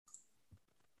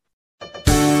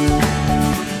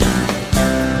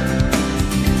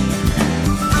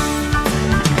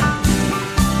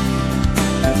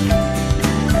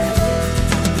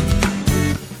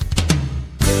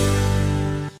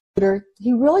tutor,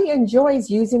 he really enjoys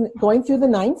going through the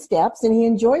 9 steps, and he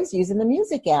enjoys using the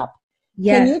music app.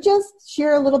 Yes. Can you just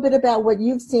share a little bit about what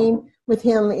you've seen with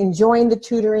him enjoying the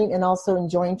tutoring and also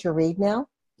enjoying to read now?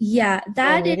 Yeah,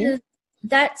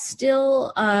 that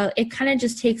still, it kind of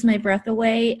just takes my breath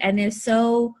away, and is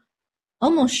so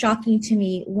almost shocking to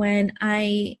me when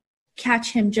I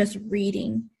catch him just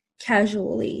reading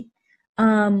casually.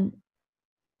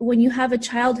 When you have a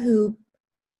child who,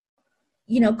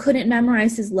 couldn't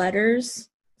memorize his letters,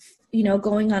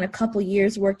 going on a couple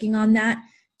years working on that,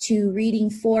 to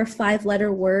reading 4 or 5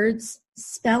 letter words,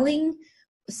 spelling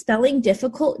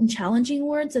difficult and challenging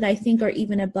words that I think are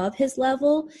even above his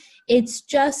level. It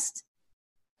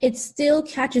still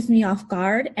catches me off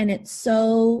guard, and it's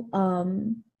so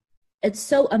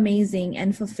amazing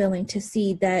and fulfilling to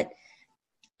see that.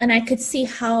 And I could see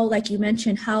how, like you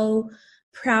mentioned, how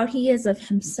proud he is of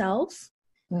himself.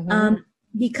 Mm-hmm.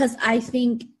 Because I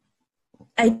think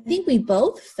we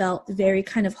both felt very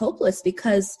kind of hopeless,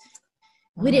 because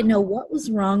we didn't know what was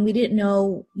wrong. We didn't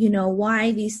know,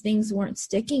 why these things weren't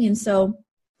sticking. And so,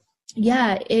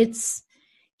 yeah,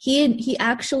 he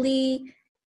actually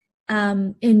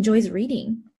enjoys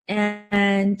reading,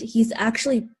 and he's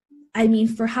actually,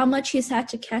 for how much he's had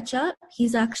to catch up,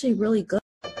 he's actually really good.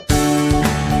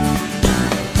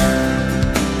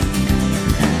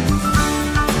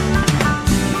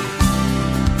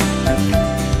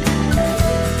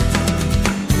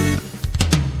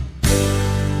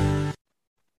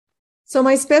 So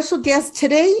my special guest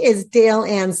today is Dale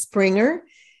Ann Springer.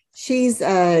 She's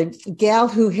a gal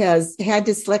who has had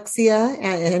dyslexia,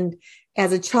 and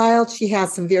as a child, she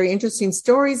has some very interesting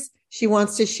stories she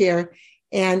wants to share.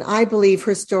 And I believe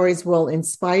her stories will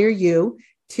inspire you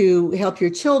to help your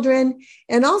children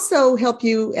and also help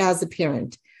you as a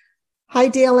parent. Hi,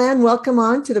 Dale Ann. Welcome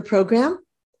on to the program.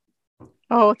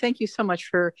 Oh, thank you so much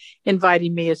for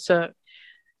inviting me. It's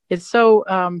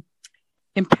so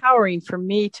empowering for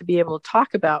me to be able to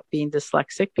talk about being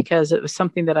dyslexic, because it was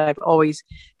something that I've always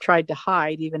tried to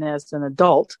hide, even as an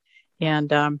adult. And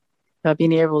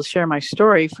being able to share my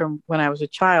story from when I was a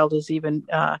child is even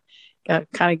kind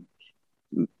of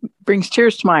brings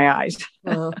tears to my eyes.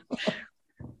 Oh.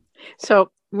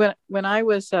 So when I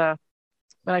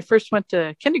first went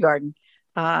to kindergarten,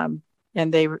 and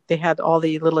they had all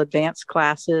the little advanced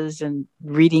classes and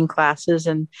reading classes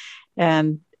and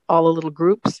all the little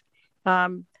groups.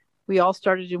 We all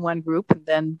started in one group, and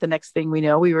then the next thing we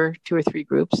know, we were 2 or 3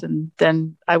 groups, and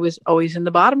then I was always in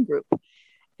the bottom group,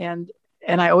 and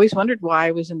I always wondered why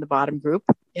I was in the bottom group,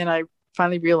 and I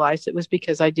finally realized it was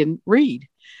because I didn't read,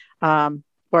 or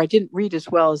I didn't read as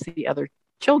well as the other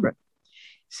children.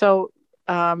 So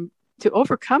to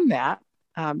overcome that,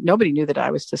 nobody knew that I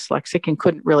was dyslexic and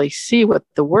couldn't really see what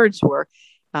the words were.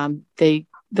 The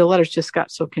letters just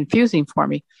got so confusing for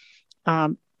me.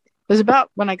 It was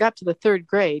about when I got to the 3rd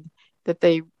grade that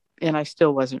and I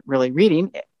still wasn't really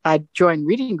reading. I'd join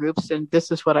reading groups, and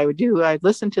this is what I would do. I'd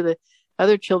listen to the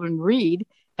other children read,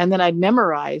 and then I'd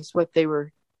memorize what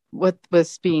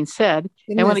was being said.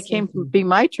 And when it came to be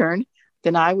my turn,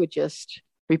 then I would just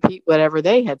repeat whatever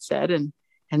they had said, and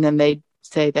then they'd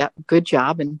say that good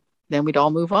job, and then we'd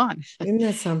all move on. Isn't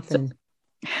that something?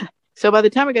 So by the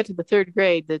time I got to the 3rd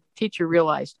grade, the teacher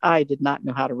realized I did not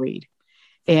know how to read.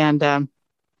 And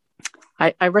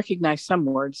I recognized some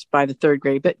words by the 3rd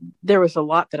grade, but there was a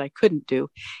lot that I couldn't do.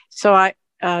 So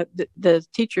the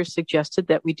teacher suggested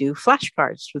that we do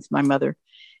flashcards with my mother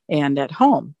and at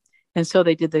home. And so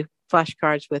they did the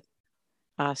flashcards with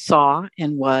saw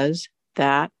and was,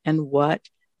 that and what,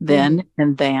 then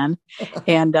and than.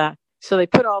 And so they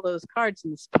put all those cards in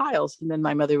these piles, and then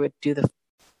my mother would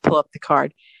pull up the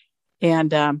card, and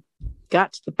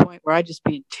got to the point where I'd just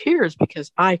be in tears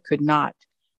because I could not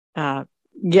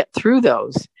get through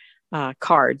those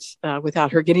cards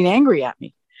without her getting angry at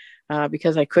me,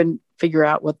 because I couldn't figure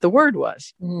out what the word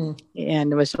was,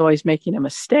 and was always making a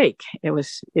mistake.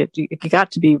 It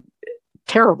got to be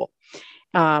terrible.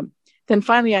 Then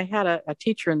finally, I had a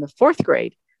teacher in the 4th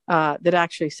grade that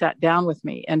actually sat down with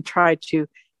me and tried to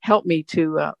help me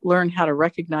to learn how to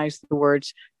recognize the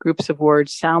words, groups of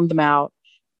words, sound them out,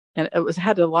 and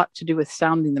had a lot to do with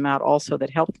sounding them out also that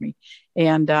helped me.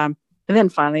 And then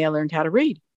finally, I learned how to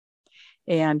read.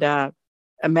 And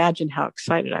imagine how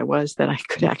excited I was that I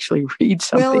could actually read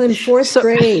something. Well, in 4th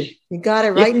grade, you got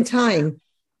it right in time.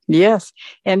 Yes.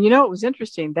 And it was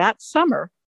interesting. That summer,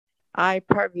 I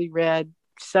probably read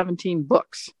 17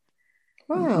 books.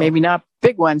 Wow. Maybe not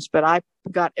big ones, but I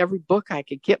got every book I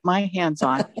could get my hands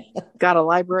on. Got a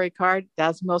library card.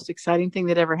 That's the most exciting thing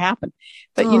that ever happened.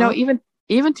 But,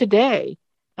 even today,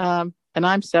 and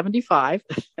I'm 75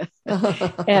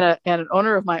 and an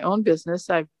owner of my own business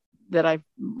that I've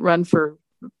run for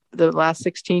the last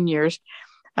 16 years.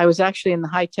 I was actually in the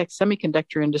high-tech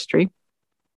semiconductor industry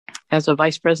as a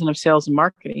vice president of sales and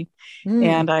marketing.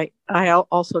 And I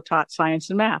also taught science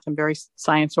and math. I'm very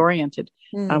science oriented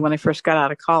when I first got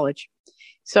out of college.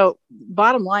 So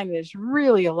bottom line, there's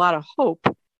really a lot of hope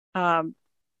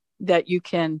that you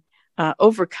can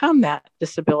overcome that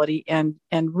disability and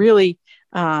really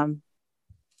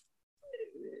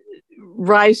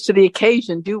rise to the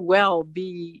occasion, do well,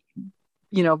 be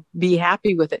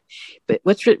happy with it. But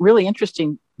what's really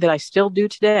interesting that I still do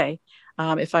today,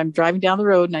 if I'm driving down the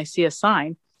road and I see a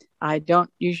sign, I don't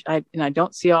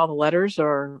see all the letters,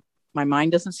 or my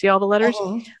mind doesn't see all the letters.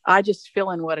 I just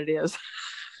fill in what it is.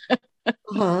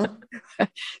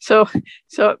 So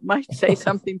it might say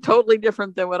something totally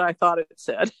different than what I thought it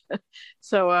said.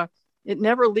 So it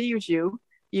never leaves you.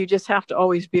 You just have to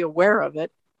always be aware of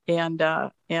it and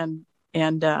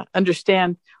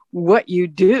understand what you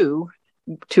do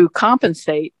to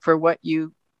compensate for what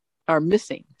you are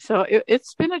missing. So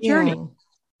it's been a journey. Yeah.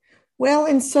 Well,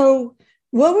 and so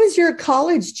what was your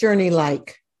college journey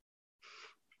like?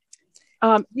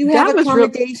 You have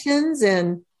accommodations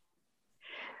and...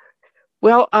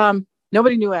 Well,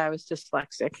 nobody knew I was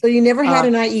dyslexic. So you never had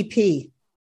an IEP?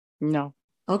 No.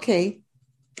 Okay.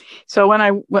 So when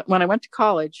I went to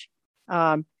college,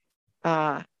 I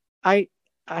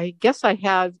guess I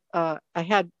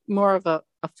had more of a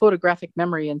photographic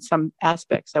memory in some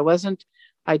aspects. I wasn't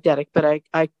eidetic, but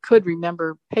I could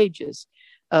remember pages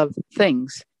of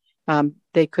things.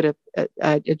 They could have,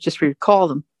 I just recall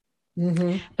them.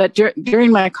 Mm-hmm. But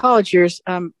during my college years,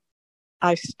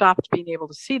 I stopped being able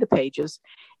to see the pages,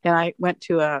 and I went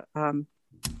to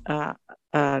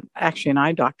actually an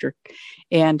eye doctor,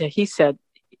 and he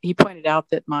pointed out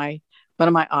that one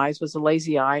of my eyes was a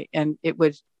lazy eye, and it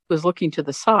was looking to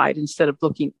the side instead of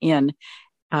looking in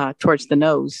towards the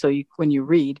nose. So when you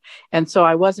read, and so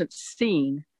I wasn't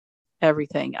seeing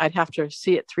everything. I'd have to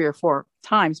see it 3 or 4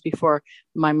 times before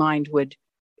my mind would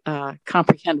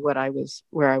comprehend where I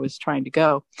was trying to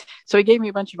go. So he gave me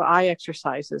a bunch of eye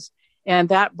exercises, and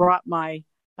that brought my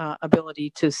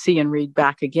ability to see and read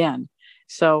back again.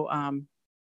 So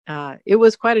it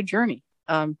was quite a journey.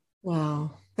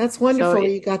 Wow. That's wonderful.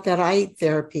 You got that eye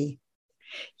therapy.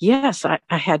 Yes, I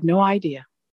had no idea.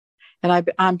 And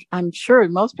I'm sure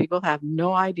most people have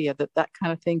no idea that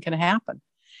kind of thing can happen.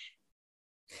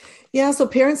 Yeah, so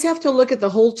parents have to look at the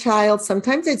whole child.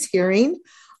 Sometimes it's hearing.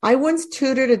 I once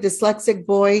tutored a dyslexic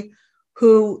boy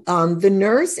who the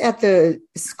nurse at the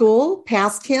school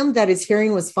passed him that his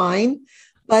hearing was fine.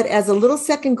 But as a little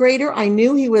second grader, I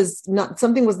knew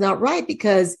something was not right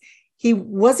because he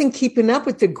wasn't keeping up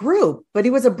with the group, but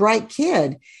he was a bright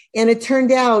kid. And it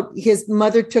turned out his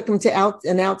mother took him to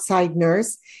an outside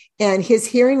nurse, and his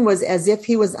hearing was as if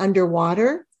he was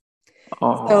underwater.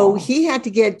 Oh. So he had to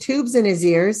get tubes in his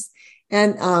ears.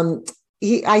 And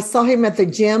I saw him at the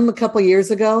gym a couple of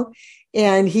years ago,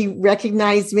 and he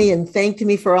recognized me and thanked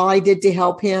me for all I did to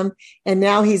help him. And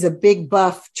now he's a big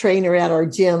buff trainer at our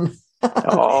gym.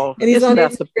 Oh, and he's on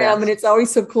Instagram, and it's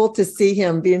always so cool to see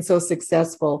him being so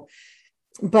successful.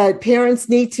 But parents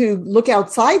need to look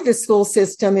outside the school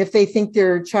system if they think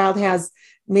their child has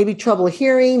maybe trouble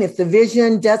hearing, if the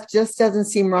vision just doesn't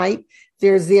seem right.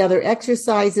 There's the other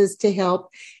exercises to help.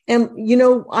 And,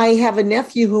 I have a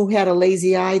nephew who had a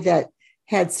lazy eye that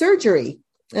had surgery.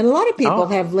 And a lot of people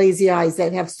have lazy eyes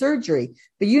that have surgery.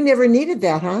 But you never needed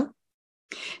that, huh?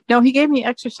 No, he gave me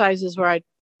exercises where I'd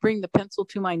bring the pencil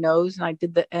to my nose, and I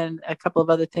did and a couple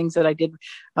of other things that I did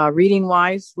reading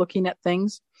wise, looking at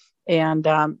things. And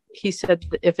he said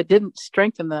that if it didn't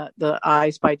strengthen the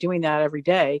eyes by doing that every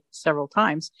day, several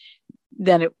times,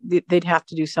 then they'd have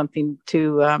to do something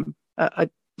to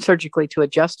surgically to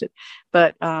adjust it.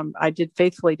 But I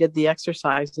faithfully did the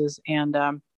exercises,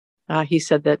 and he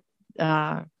said that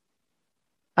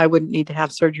I wouldn't need to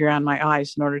have surgery on my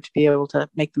eyes in order to be able to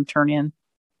make them turn in.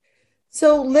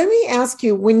 So let me ask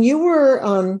you, when you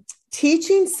were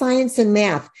teaching science and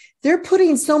math, they're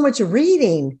putting so much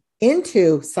reading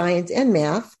into science and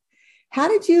math. How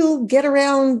did you get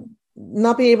around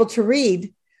not being able to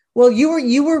read? Well,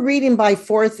 you were reading by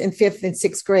 4th and 5th and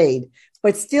 6th grade,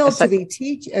 but still to be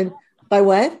teaching by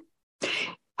what?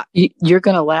 You're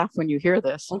going to laugh when you hear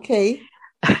this. Okay.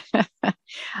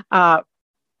 It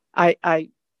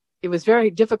was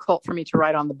very difficult for me to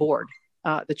write on the board,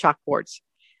 the chalkboards.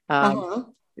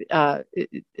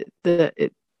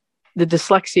 The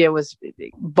dyslexia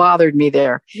bothered me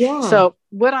there. Yeah. So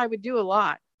what I would do a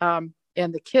lot, and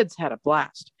the kids had a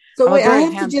blast. So wait, I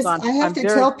have to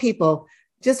tell people,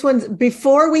 Just when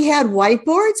before we had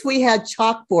whiteboards, we had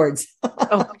chalkboards.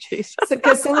 Oh, jeez.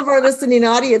 Because some of our listening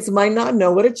audience might not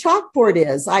know what a chalkboard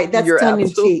is. That's You're tongue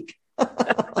in cheek.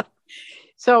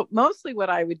 So mostly what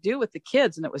I would do with the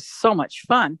kids, and it was so much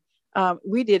fun,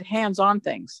 we did hands-on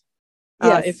things.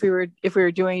 Yes. If we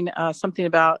were doing something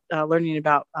about learning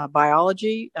about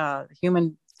biology,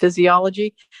 human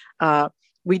physiology,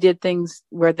 we did things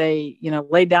where they,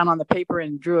 laid down on the paper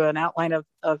and drew an outline of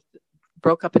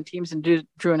broke up in teams and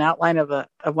drew an outline of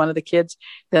one of the kids.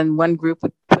 Then one group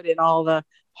would put in all the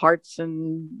hearts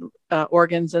and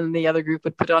organs, and the other group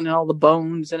would put on all the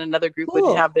bones, and another group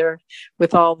would have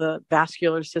with all the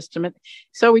vascular system.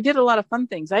 So we did a lot of fun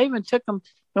things. I even took them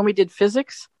when we did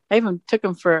physics. I even took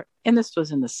them and this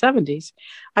was in the 70s,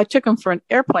 I took them for an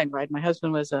airplane ride. My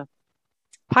husband was a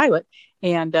pilot.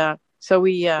 And so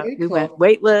we went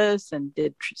weightless and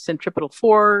did centripetal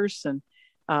force,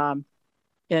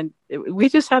 and we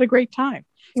just had a great time.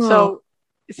 Oh.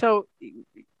 So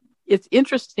it's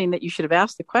interesting that you should have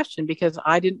asked the question, because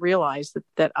I didn't realize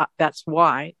that's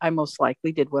why I most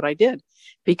likely did what I did,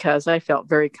 because I felt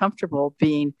very comfortable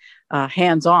being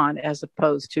hands-on as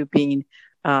opposed to being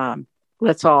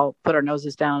let's all put our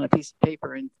noses down on a piece of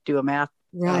paper and do a math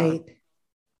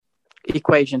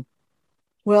equation.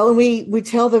 Well, and we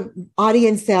tell the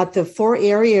audience that the 4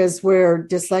 areas where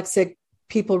dyslexic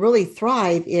people really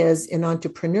thrive is in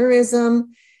entrepreneurism,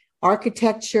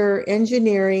 architecture,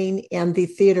 engineering, and the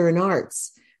theater and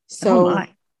arts. So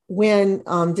when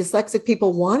dyslexic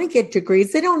people want to get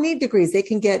degrees, they don't need degrees. They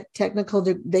can get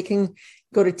they can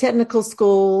go to technical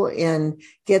school and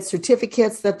get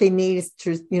certificates that they need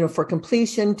to, for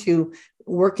completion to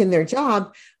work in their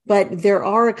job. But there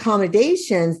are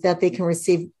accommodations that they can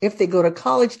receive if they go to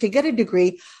college to get a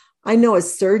degree. I know a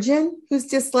surgeon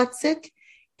who's dyslexic,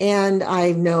 and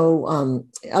I know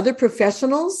other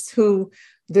professionals who,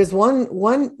 there's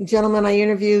one gentleman I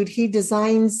interviewed, he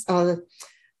designs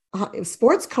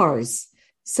sports cars.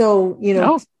 So,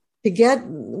 to get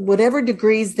whatever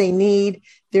degrees they need,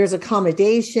 there's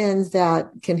accommodations that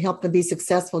can help them be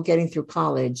successful getting through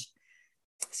college.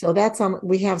 So that's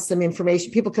we have some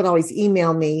information. People could always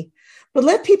email me, but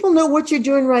let people know what you're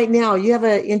doing right now. You have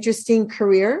an interesting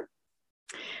career.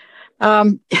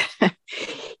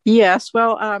 Yes.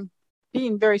 Well,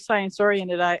 being very science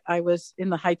oriented, I was in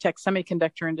the high tech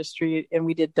semiconductor industry, and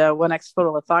we did 1X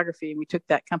photolithography, and we took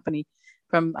that company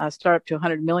from startup to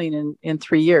 100 million in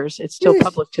 3 years. It's still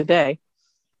public today.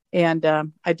 And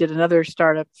I did another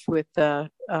startup with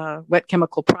wet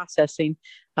chemical processing,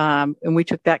 and we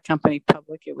took that company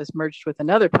public. It was merged with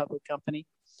another public company.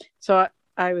 So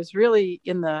I was really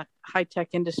in the high-tech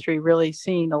industry, really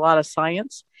seeing a lot of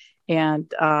science. And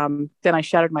then I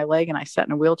shattered my leg, and I sat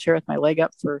in a wheelchair with my leg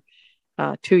up for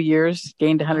 2 years,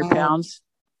 gained 100 pounds.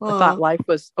 I thought life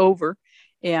was over.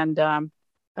 And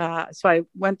so I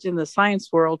went in the science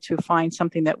world to find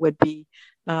something that would be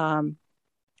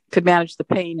could manage the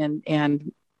pain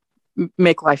and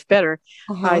make life better.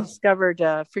 I discovered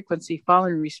frequency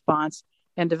following response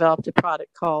and developed a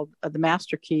product called the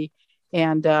Master Key.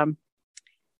 And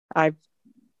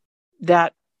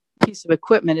that piece of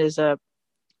equipment is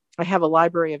I have a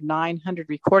library of 900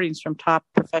 recordings from top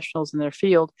professionals in their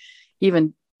field.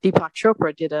 Even Deepak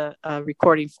Chopra did a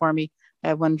recording for me. I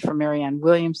have one from Marianne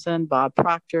Williamson, Bob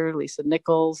Proctor, Lisa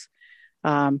Nichols.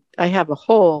 I have a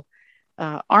whole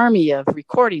army of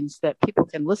recordings that people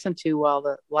can listen to while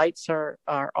the lights are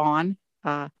on,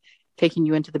 taking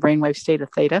you into the brainwave state of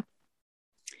theta.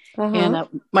 And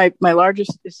my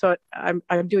largest, so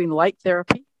I'm doing light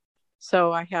therapy.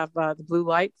 So I have the blue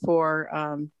light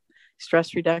for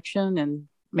stress reduction and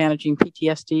managing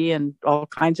PTSD and all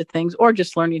kinds of things, or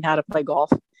just learning how to play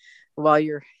golf while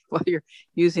you're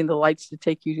using the lights to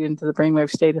take you into the brainwave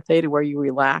state of theta, where you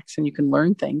relax and you can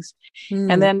learn things.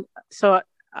 And then, so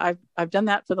I've done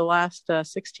that for the last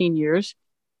 16 years.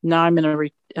 Now I'm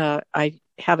I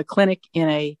have a clinic in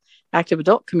a active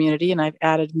adult community, and I've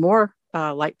added more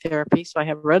light therapy. So I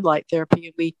have red light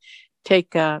therapy. We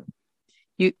take,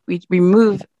 we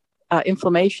remove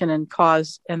inflammation and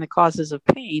the causes of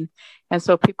pain. And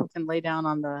so people can lay down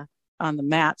on the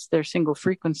mats. They're single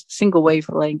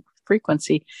wavelength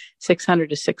frequency,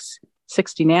 600 to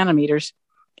 660 nanometers.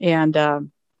 And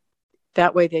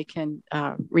that way they can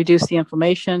reduce the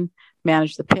inflammation,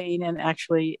 manage the pain, and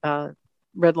actually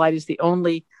red light is the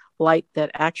only light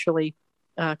that actually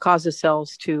causes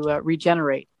cells to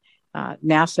regenerate.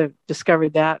 NASA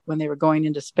discovered that when they were going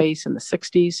into space in the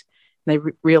 60s. They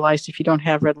realized if you don't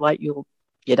have red light, you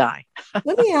die.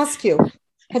 Let me ask you,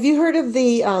 have you heard of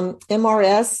the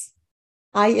IMRS?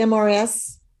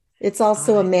 It's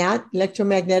also a mat,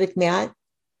 electromagnetic mat.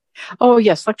 Oh,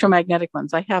 yes, electromagnetic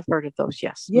ones. I have heard of those.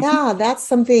 Yes. Yeah, that's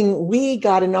something we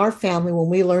got in our family when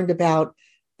we learned about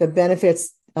the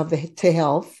benefits of the to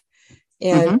health.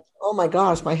 And oh my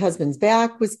gosh, my husband's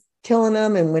back was killing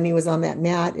him. And when he was on that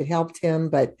mat, it helped him.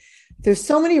 But there's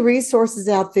so many resources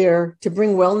out there to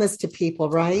bring wellness to people,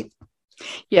 right?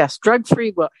 Yes,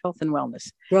 drug-free health and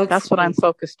wellness. Drug-free. That's what I'm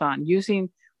focused on, using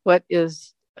what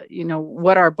is,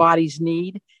 what our bodies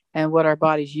need and what our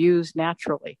bodies use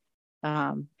naturally.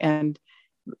 And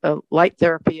light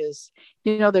therapy is,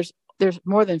 there's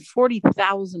more than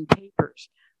 40,000 papers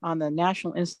on the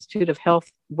National Institute of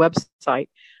Health website,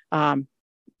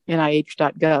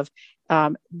 NIH.gov,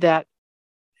 that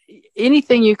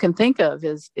anything you can think of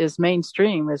is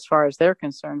mainstream as far as they're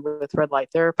concerned with red light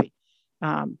therapy.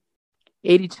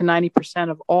 80 to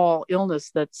 90% of all illness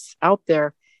that's out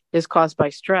there is caused by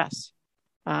stress,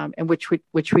 and which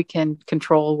we can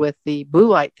control with the blue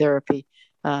light therapy,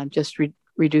 just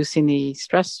reducing the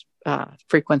stress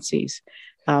frequencies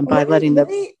by let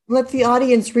the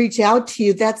audience reach out to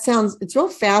you. It's real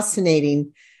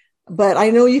fascinating, but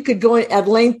I know you could go at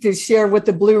length to share what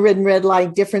the blue, red, and red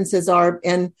light differences are.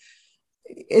 And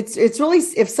it's really,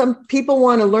 if some people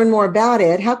want to learn more about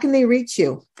it, how can they reach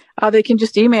you? They can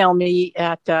just email me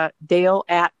at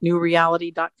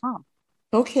dale@newreality.com.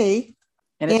 Okay.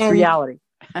 And it's reality,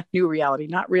 new reality,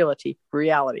 not realty,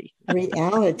 reality.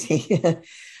 Reality.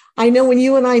 I know when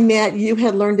you and I met, you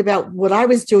had learned about what I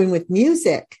was doing with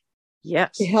music.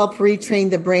 Yes. To help retrain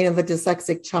the brain of a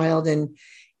dyslexic child. And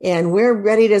we're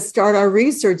ready to start our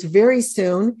research very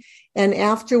soon. And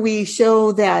after we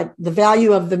show that the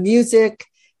value of the music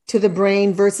to the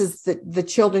brain versus the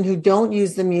children who don't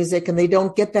use the music and they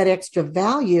don't get that extra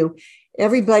value,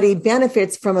 everybody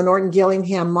benefits from an Orton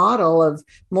Gillingham model of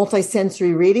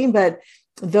multisensory reading, but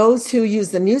those who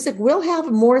use the music will have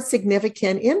a more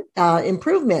significant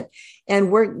improvement.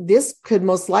 And this could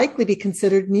most likely be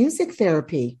considered music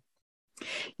therapy.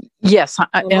 Yes.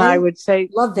 And I would say,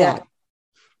 love that.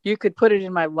 You could put it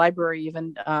in my library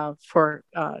even for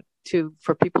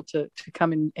people to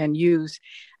come in and use.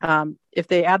 If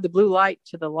they add the blue light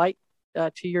to the light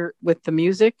with the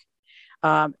music,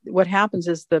 what happens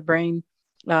is the brain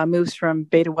moves from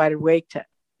beta wide awake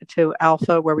to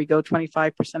alpha, where we go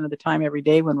 25% of the time every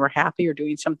day when we're happy or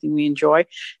doing something we enjoy.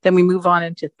 Then we move on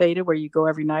into theta, where you go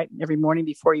every night and every morning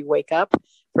before you wake up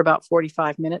for about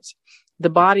 45 minutes.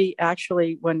 The body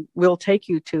actually, will take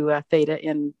you to theta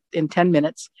in 10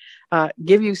 minutes,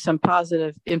 give you some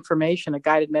positive information, a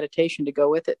guided meditation to go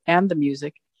with it, and the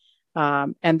music,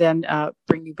 and then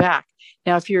bring you back.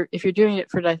 Now, if you're doing it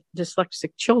for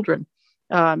dyslexic children,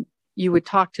 you would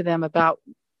talk to them about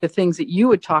the things that you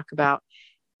would talk about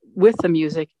with the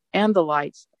music and the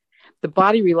lights. The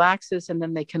body relaxes, and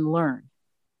then they can learn.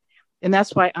 And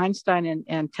that's why Einstein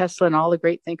and Tesla and all the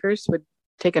great thinkers would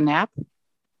take a nap,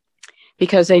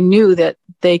 because they knew that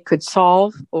they could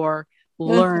solve or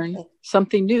learn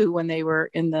something new when they were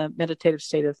in the meditative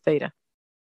state of theta.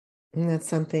 And that's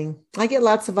something. I get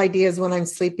lots of ideas when I'm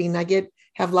sleeping.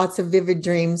 Have lots of vivid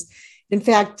dreams. In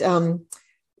fact,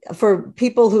 for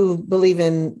people who believe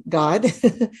in God,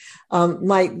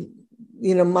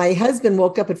 my husband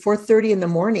woke up at 4:30 in the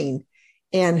morning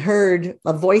and heard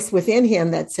a voice within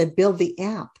him that said, "Build the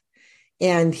app."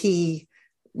 And he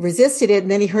resisted it.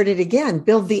 And then he heard it again,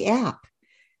 "Build the app."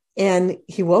 And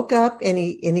he woke up and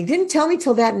he didn't tell me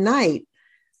till that night.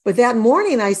 But that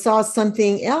morning I saw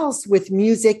something else with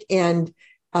music and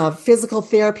physical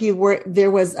therapy, where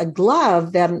there was a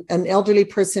glove that an elderly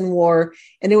person wore,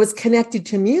 and it was connected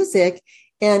to music,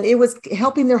 and it was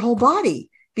helping their whole body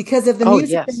because of the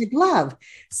music in the glove.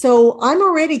 So I'm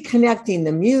already connecting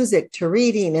the music to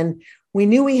reading. And we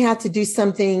knew we had to do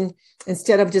something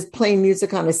instead of just playing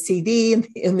music on a CD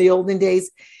in the olden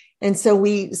days. And so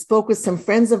we spoke with some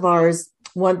friends of ours.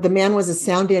 The man was a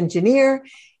sound engineer,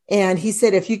 and he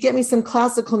said, if you get me some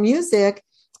classical music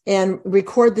and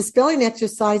record the spelling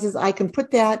exercises, I can put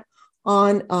that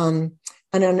on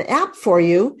an app for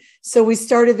you. So we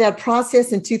started that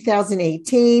process in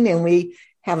 2018, and we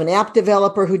have an app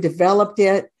developer who developed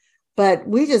it. But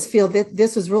we just feel that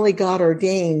this was really God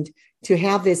ordained to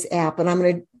have this app. And I'm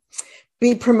going to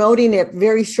be promoting it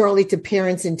very shortly to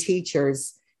parents and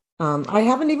teachers. I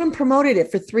haven't even promoted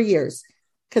it for 3 years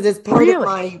because it's part of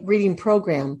my reading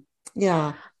program.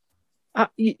 Yeah.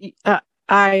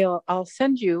 I'll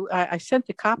send you. I sent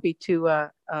the copy to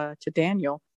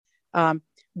Daniel,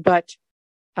 but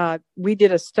we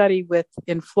did a study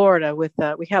in Florida with.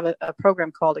 We have a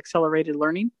program called Accelerated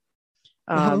Learning,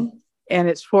 and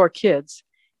it's for kids,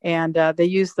 and they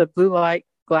use the blue light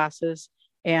glasses,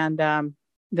 and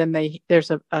then there's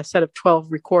a set of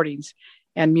 12 recordings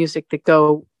and music that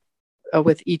go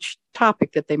with each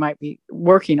topic that they might be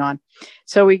working on.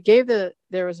 So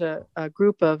there was a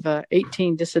group of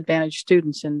 18 disadvantaged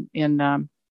students and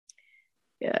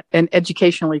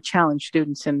educationally challenged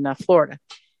students in Florida.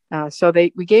 So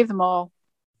we gave them all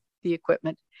the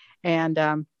equipment,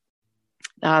 and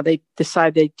they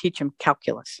decided they'd teach them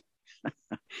calculus.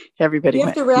 Everybody You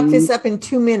have to wrap this up in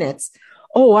 2 minutes.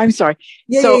 Oh, I'm sorry.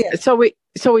 Yeah. So we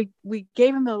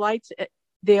gave them the lights.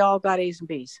 They all got A's and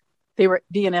B's. They were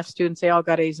DNF students. They all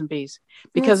got A's and B's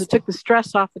because it took the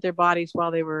stress off of their bodies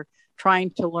while they were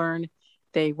trying to learn.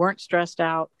 They weren't stressed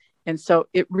out. And so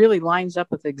it really lines up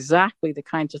with exactly the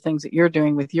kinds of things that you're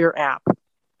doing with your app.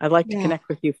 I'd like to connect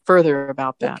with you further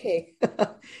about that. Okay.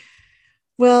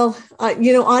 Well,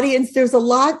 audience, there's a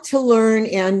lot to learn.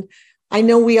 And I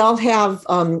know we all have,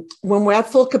 when we're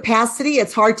at full capacity,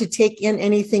 it's hard to take in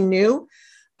anything new.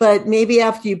 But maybe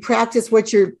after you practice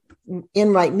what you're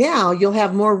in right now, you'll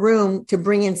have more room to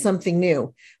bring in something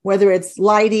new, whether it's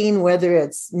lighting, whether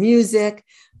it's music.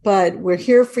 But we're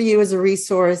here for you as a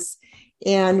resource.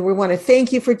 And we want to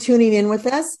thank you for tuning in with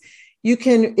us. You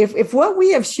can, if what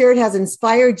we have shared has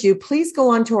inspired you, please go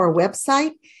on to our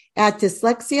website at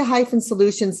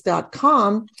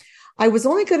dyslexia-solutions.com. I was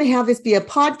only going to have this be a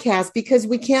podcast because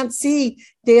we can't see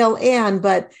Dale Ann,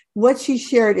 but what she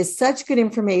shared is such good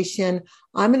information.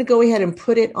 I'm going to go ahead and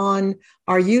put it on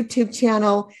our YouTube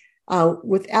channel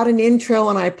without an intro,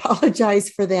 and I apologize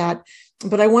for that.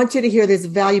 But I want you to hear this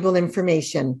valuable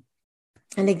information.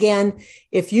 And again,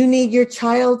 if you need your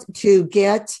child to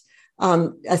get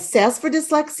assessed for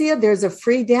dyslexia, there's a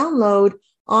free download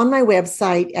on my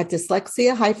website at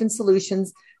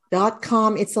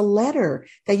dyslexia-solutions.com. It's a letter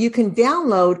that you can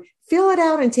download, fill it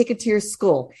out, and take it to your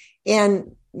school.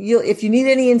 And if you need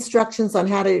any instructions on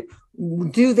how to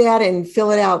do that and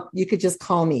fill it out, you could just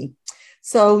call me.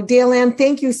 So, Dale Ann,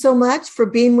 thank you so much for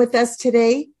being with us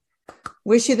today.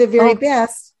 Wish you the very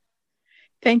best.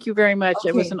 Thank you very much. Okay.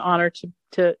 It was an honor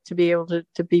to be able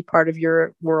to be part of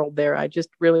your world there. I just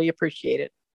really appreciate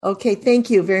it. Okay. Thank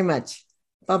you very much.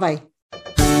 Bye-bye.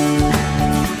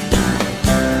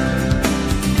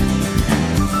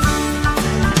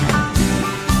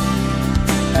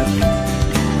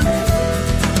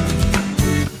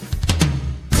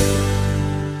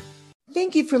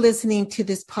 Thank you for listening to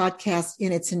this podcast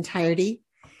in its entirety.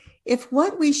 If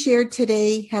what we shared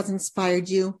today has inspired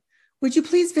you, would you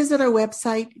please visit our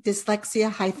website,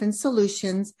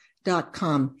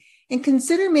 dyslexia-solutions.com, and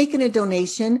consider making a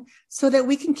donation so that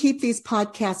we can keep these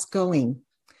podcasts going.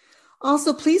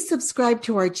 Also, please subscribe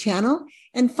to our channel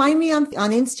and find me on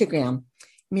Instagram,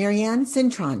 Marianne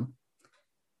Cintron.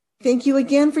 Thank you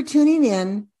again for tuning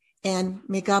in, and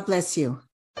may God bless you.